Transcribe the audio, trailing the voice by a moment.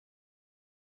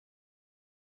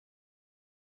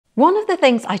One of the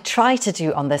things I try to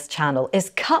do on this channel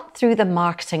is cut through the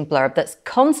marketing blurb that's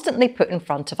constantly put in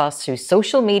front of us through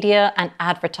social media and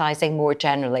advertising more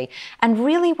generally, and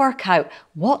really work out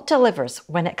what delivers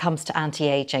when it comes to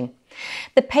anti-aging.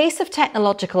 The pace of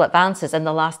technological advances in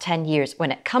the last 10 years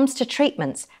when it comes to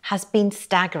treatments has been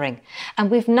staggering,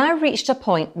 and we've now reached a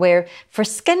point where, for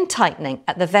skin tightening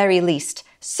at the very least,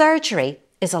 surgery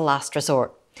is a last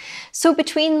resort. So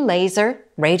between laser,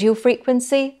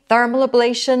 radiofrequency, thermal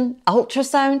ablation,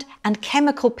 ultrasound and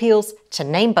chemical peels, to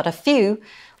name but a few,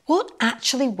 what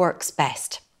actually works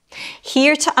best?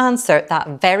 Here to answer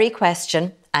that very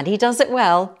question, and he does it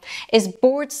well, is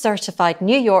board-certified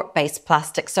New York-based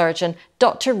plastic surgeon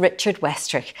Dr Richard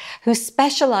Westreich, who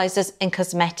specialises in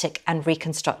cosmetic and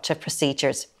reconstructive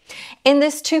procedures. In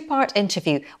this two-part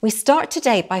interview, we start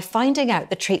today by finding out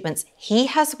the treatments he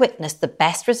has witnessed the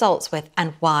best results with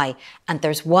and why, and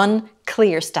there's one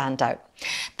clear standout.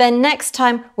 Then next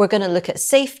time, we're going to look at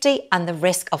safety and the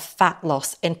risk of fat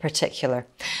loss in particular.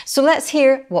 So let's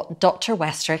hear what Dr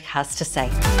Westreich has to say.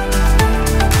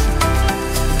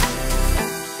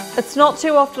 It's not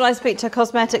too often I speak to a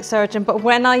cosmetic surgeon, but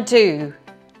when I do,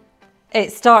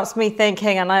 it starts me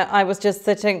thinking, and I was just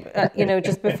sitting,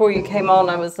 just before you came on,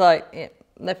 I was like, yeah,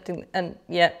 lifting, and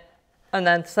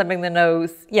then slimming the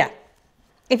nose. Yeah.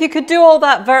 If you could do all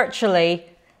that virtually,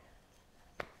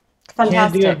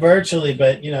 fantastic. Can't do it virtually,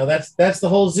 but that's the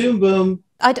whole Zoom boom.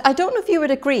 I don't know if you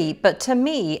would agree, but to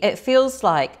me, it feels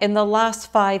like in the last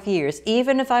 5 years,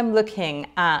 even if I'm looking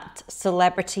at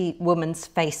celebrity women's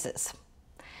faces,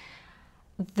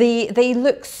 they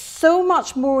look so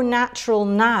much more natural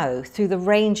now through the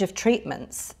range of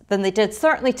treatments than they did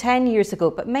certainly 10 years ago,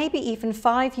 but maybe even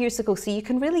 5 years ago. So you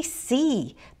can really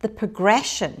see the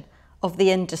progression of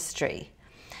the industry.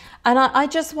 And I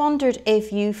just wondered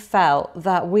if you felt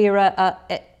that we're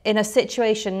in a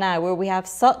situation now where we have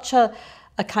such a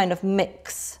kind of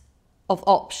mix of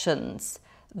options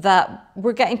that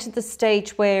we're getting to the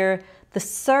stage where the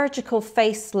surgical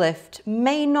facelift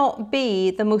may not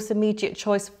be the most immediate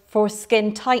choice for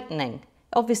skin tightening.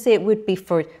 Obviously, it would be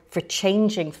for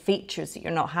changing features that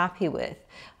you're not happy with.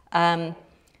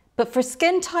 But for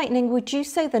skin tightening, would you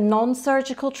say the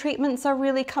non-surgical treatments are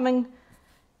really coming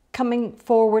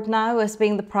forward now as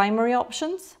being the primary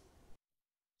options?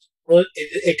 Well,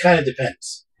 it kind of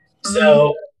depends.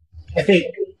 So I think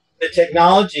the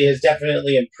technology has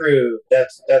definitely improved.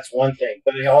 That's one thing.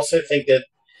 But I also think that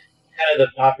kind of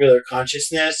the popular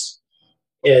consciousness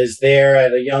is there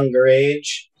at a younger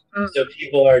age. So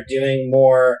people are doing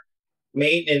more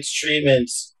maintenance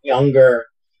treatments younger.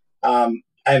 I'm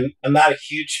not a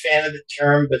huge fan of the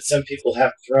term, but some people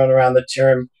have thrown around the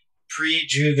term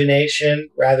prejuvenation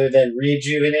rather than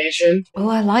rejuvenation. Oh,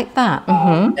 I like that.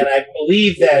 And I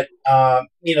believe that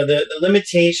the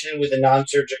limitation with the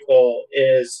non-surgical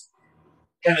is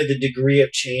kind of the degree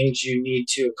of change you need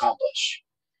to accomplish.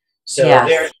 So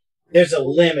Yes. there's a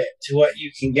limit to what you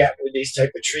can get with these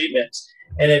type of treatments.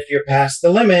 And if you're past the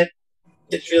limit,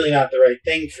 it's really not the right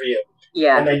thing for you.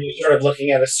 Yeah. And then you're sort of looking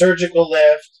at a surgical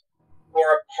lift or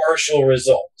a partial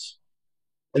result.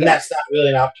 And that's not really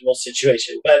an optimal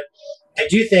situation. But I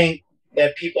do think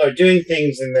that people are doing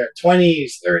things in their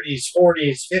 20s, 30s,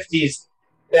 40s, 50s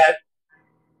that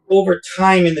over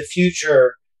time in the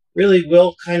future really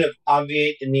will kind of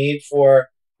obviate the need for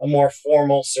a more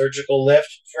formal surgical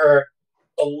lift for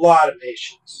a lot of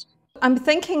patients. I'm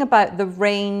thinking about the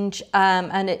range,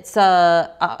 and it's a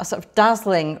sort of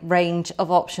dazzling range of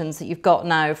options that you've got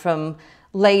now, from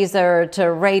laser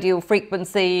to radio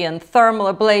frequency and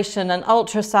thermal ablation and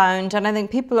ultrasound. And I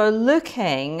think people are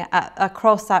looking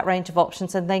across that range of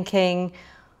options and thinking,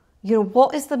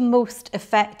 what is the most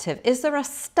effective? Is there a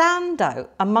standout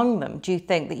among them, do you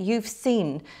think, that you've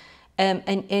seen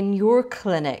in your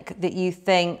clinic that you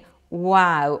think,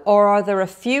 wow, or are there a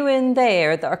few in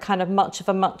there that are kind of much of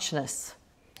a muchness?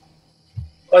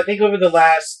 Well, I think over the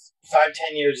last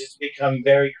 5-10 years, it's become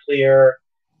very clear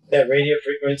that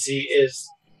radiofrequency is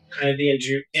kind of the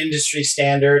industry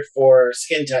standard for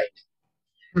skin tightening.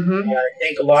 And I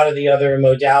think a lot of the other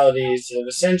modalities have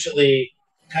essentially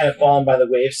kind of fallen by the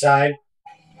wayside.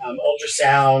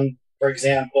 Ultrasound, for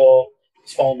example,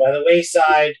 has fallen by the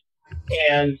wayside.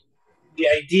 And the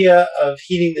idea of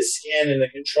heating the skin in a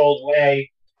controlled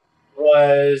way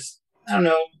was,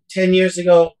 10 years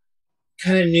ago,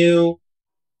 kind of new.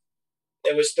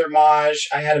 There was Thermage.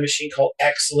 I had a machine called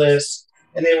Exilis,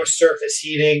 and they were surface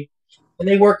heating, and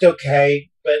they worked okay,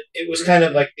 but it was kind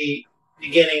of like the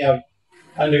beginning of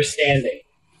understanding.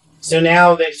 So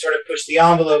now they sort of pushed the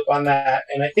envelope on that,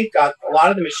 and I think got a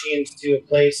lot of the machines to a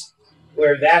place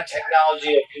where that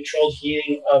technology of controlled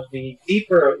heating of the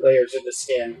deeper layers of the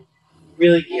skin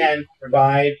really can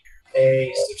provide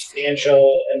a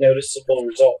substantial and noticeable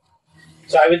result.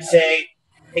 So I would say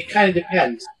it kind of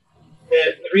depends.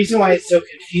 The reason why it's so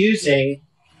confusing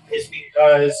is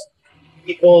because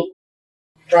people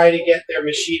try to get their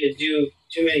machine to do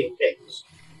too many things.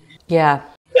 Yeah.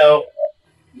 So,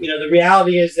 the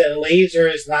reality is that a laser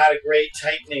is not a great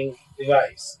tightening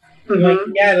device. You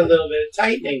might get a little bit of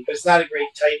tightening, but it's not a great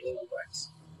tightening device.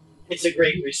 It's a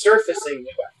great resurfacing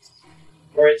device,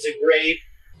 or it's a great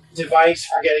device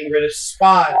for getting rid of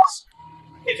spots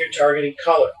if you're targeting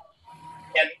color.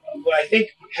 And what I think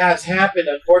has happened,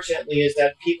 unfortunately, is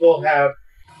that people have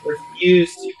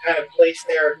refused to kind of place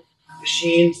their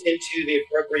machines into the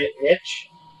appropriate niche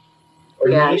or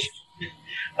niche.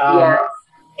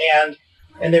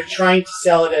 And they're trying to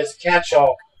sell it as a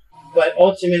catch-all. But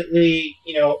ultimately,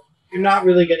 you're not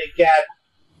really going to get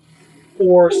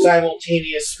 4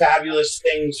 simultaneous fabulous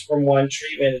things from one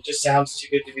treatment. It just sounds too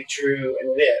good to be true,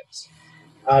 and it is.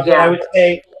 But I would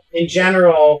say, in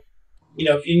general,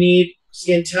 if you need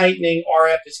skin tightening,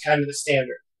 RF is kind of the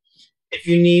standard. If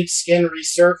you need skin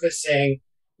resurfacing,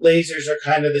 lasers are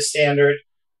kind of the standard.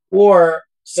 Or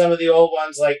some of the old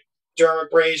ones like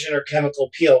dermabrasion or chemical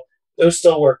peel, those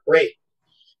still work great.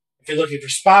 If you're looking for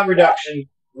spot reduction,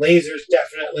 laser is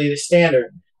definitely the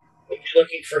standard. If you're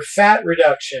looking for fat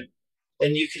reduction,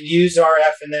 then you can use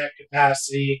RF in that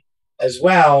capacity as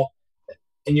well,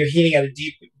 and you're heating at a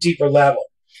deeper level.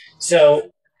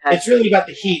 So it's really about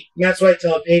the heat. And that's what I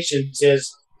tell patients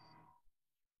is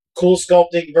cool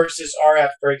sculpting versus RF,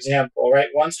 for example, right?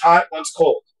 One's hot, one's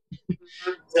cold.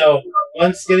 So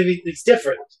one's going to be, it's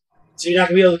different. So you're not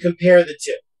going to be able to compare the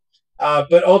two.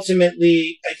 But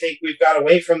ultimately, I think we've got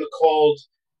away from the cold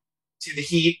to the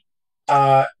heat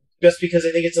just because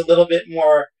I think it's a little bit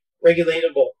more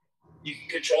regulatable. You can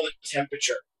control the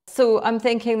temperature. So I'm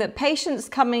thinking that patients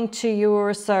coming to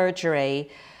your surgery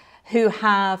who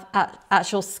have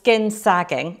actual skin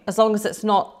sagging, as long as it's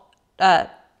not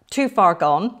too far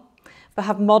gone, but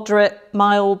have moderate,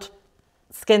 mild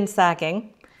skin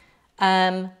sagging,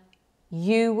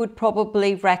 you would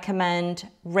probably recommend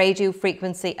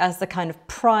radiofrequency as the kind of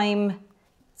prime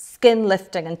skin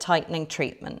lifting and tightening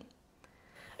treatment.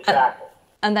 Exactly.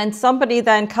 And then somebody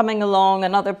then coming along,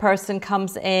 another person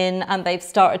comes in and they've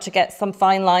started to get some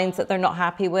fine lines that they're not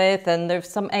happy with, and there's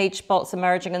some age spots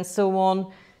emerging and so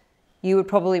on. You would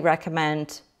probably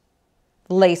recommend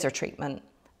laser treatment.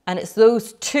 And it's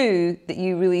those two that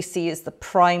you really see as the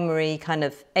primary kind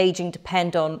of aging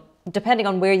depending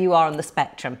on where you are on the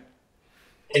spectrum.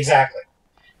 Exactly.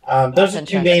 Those are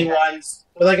two main ones.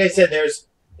 But like I said, there's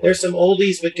some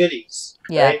oldies but goodies.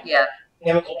 Yeah. Right? Yeah.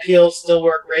 Chemical peels still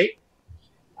work great.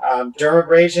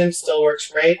 Dermabrasion still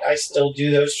works great. I still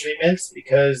do those treatments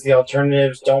because the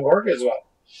alternatives don't work as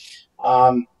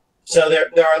well. So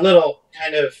there are little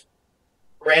kind of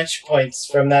branch points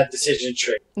from that decision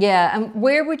tree. Yeah, and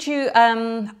where would you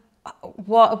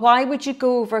why would you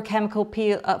go over chemical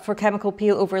peel for chemical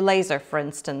peel over laser, for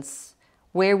instance?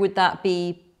 Where would that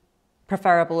be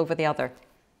preferable over the other?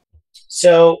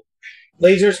 So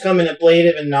lasers come in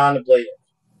ablative and non-ablative.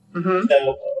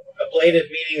 So ablative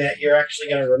meaning that you're actually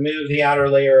going to remove the outer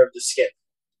layer of the skin.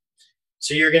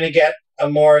 So you're going to get a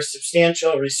more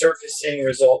substantial resurfacing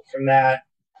result from that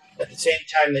at the same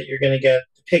time that you're going to get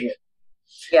the pigment.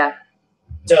 Yeah.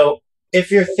 So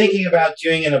if you're thinking about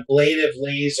doing an ablative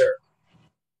laser,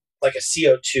 like a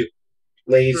CO2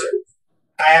 laser,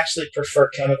 I actually prefer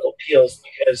chemical peels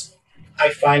because I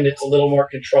find it's a little more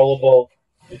controllable.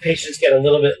 The patients get a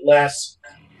little bit less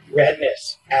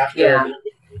redness after. Yeah.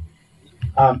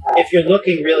 If you're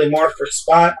looking really more for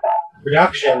spot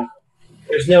reduction,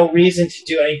 there's no reason to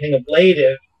do anything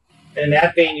ablative. And in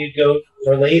that vein, you'd go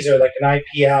for laser like an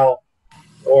IPL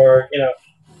or,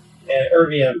 an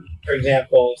Erbium, for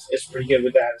example, is pretty good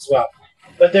with that as well.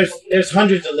 But there's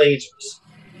hundreds of lasers.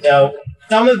 So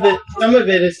some of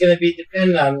it is going to be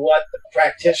dependent on what the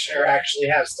practitioner actually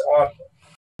has to offer.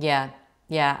 Yeah,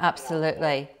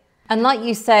 absolutely. And like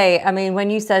you say, I mean, when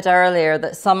you said earlier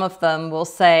that some of them will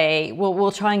say,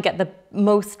 we'll try and get the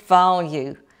most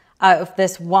value out of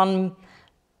this one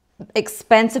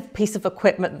expensive piece of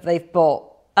equipment that they've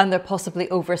bought, and they're possibly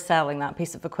overselling that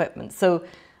piece of equipment. So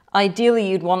ideally,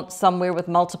 you'd want somewhere with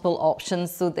multiple options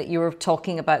so that you're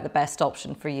talking about the best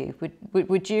option for you.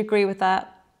 Would you agree with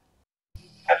that?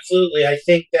 Absolutely. I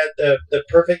think that the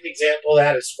perfect example of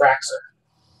that is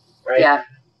Fraxel, right? Yeah.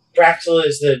 Fraxel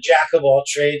is the jack of all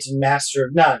trades and master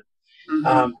of none,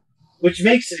 which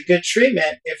makes it a good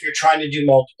treatment if you're trying to do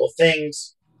multiple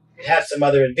things. It has some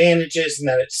other advantages in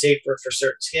that it's safer for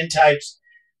certain skin types.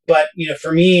 But,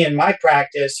 for me in my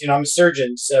practice, I'm a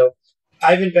surgeon, so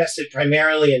I've invested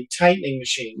primarily in tightening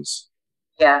machines.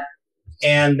 Yeah.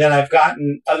 And then I've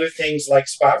gotten other things like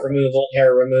spot removal,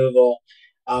 hair removal,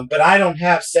 but I don't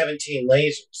have 17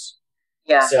 lasers.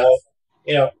 Yeah. So,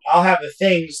 I'll have the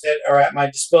things that are at my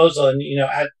disposal, and,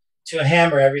 add to a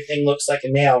hammer, everything looks like a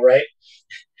nail, right?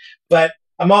 But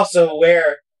I'm also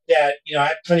aware that, I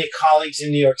have plenty of colleagues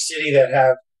in New York City that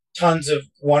have tons of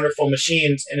wonderful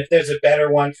machines. And if there's a better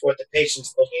one for what the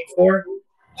patient's looking for,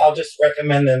 I'll just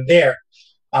recommend them there.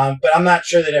 But I'm not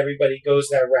sure that everybody goes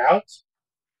that route.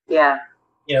 Yeah.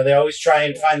 They always try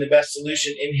and find the best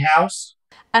solution in-house.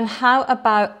 And how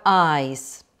about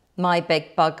eyes? My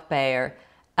big bugbear.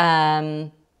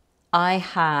 I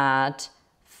had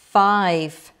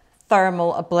 5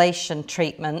 thermal ablation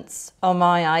treatments on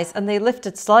my eyes, and they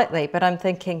lifted slightly, but I'm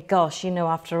thinking, gosh,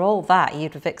 after all that,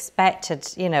 you'd have expected,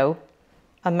 a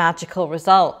magical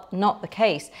result. Not the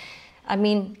case. I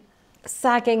mean,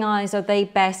 sagging eyes, are they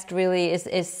best really?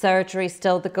 Is surgery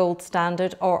still the gold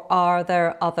standard, or are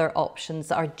there other options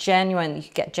that are genuine, you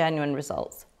get genuine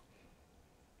results?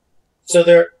 So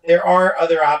there are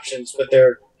other options, but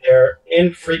they're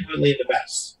infrequently the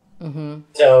best. Mm-hmm.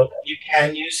 So you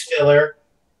can use filler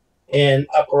in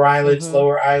upper eyelids,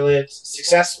 lower eyelids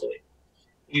successfully.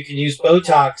 You can use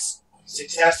Botox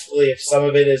successfully if some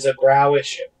of it is a brow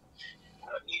issue.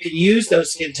 You can use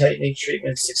those skin tightening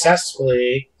treatments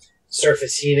successfully,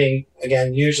 surface heating,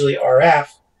 again, usually RF,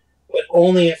 but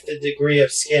only if the degree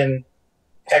of skin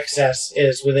excess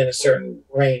is within a certain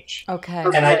range. Okay.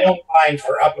 And I don't find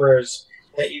for uppers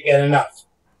that you get enough.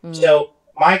 So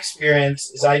my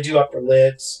experience is I do upper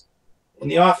lids in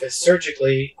the office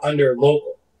surgically under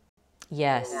local.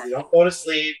 Yes. You don't go to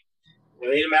sleep. You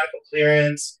don't need a medical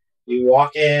clearance. You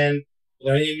walk in.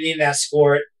 You don't even need an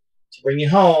escort to bring you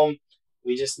home.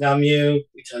 We just numb you.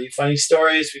 We tell you funny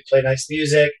stories. We play nice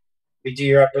music. We do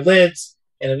your upper lids.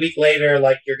 And a week later,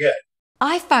 you're good.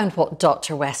 I found what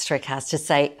Dr. Westreich has to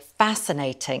say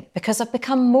fascinating because I've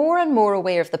become more and more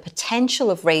aware of the potential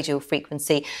of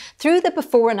radiofrequency through the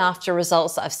before and after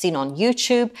results that I've seen on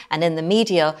YouTube and in the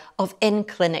media of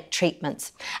in-clinic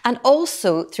treatments, and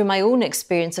also through my own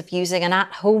experience of using an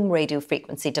at-home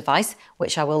radiofrequency device,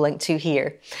 which I will link to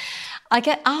here. I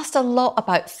get asked a lot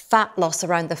about fat loss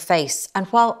around the face, and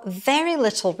while very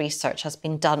little research has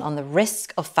been done on the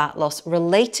risk of fat loss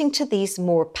relating to these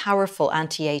more powerful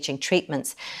anti-aging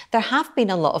treatments, there have been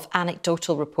a lot of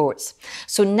anecdotal reports.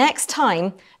 So next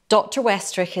time, Dr.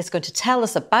 Westreich is going to tell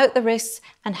us about the risks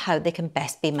and how they can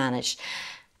best be managed.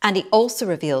 And he also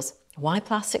reveals why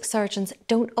plastic surgeons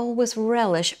don't always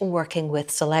relish working with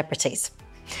celebrities.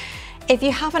 If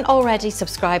you haven't already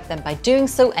subscribed, then by doing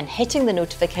so and hitting the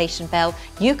notification bell,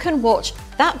 you can watch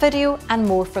that video and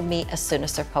more from me as soon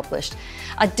as they're published.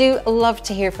 I do love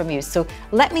to hear from you, so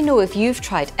let me know if you've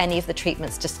tried any of the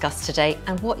treatments discussed today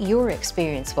and what your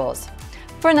experience was.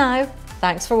 For now,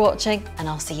 thanks for watching, and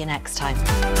I'll see you next time.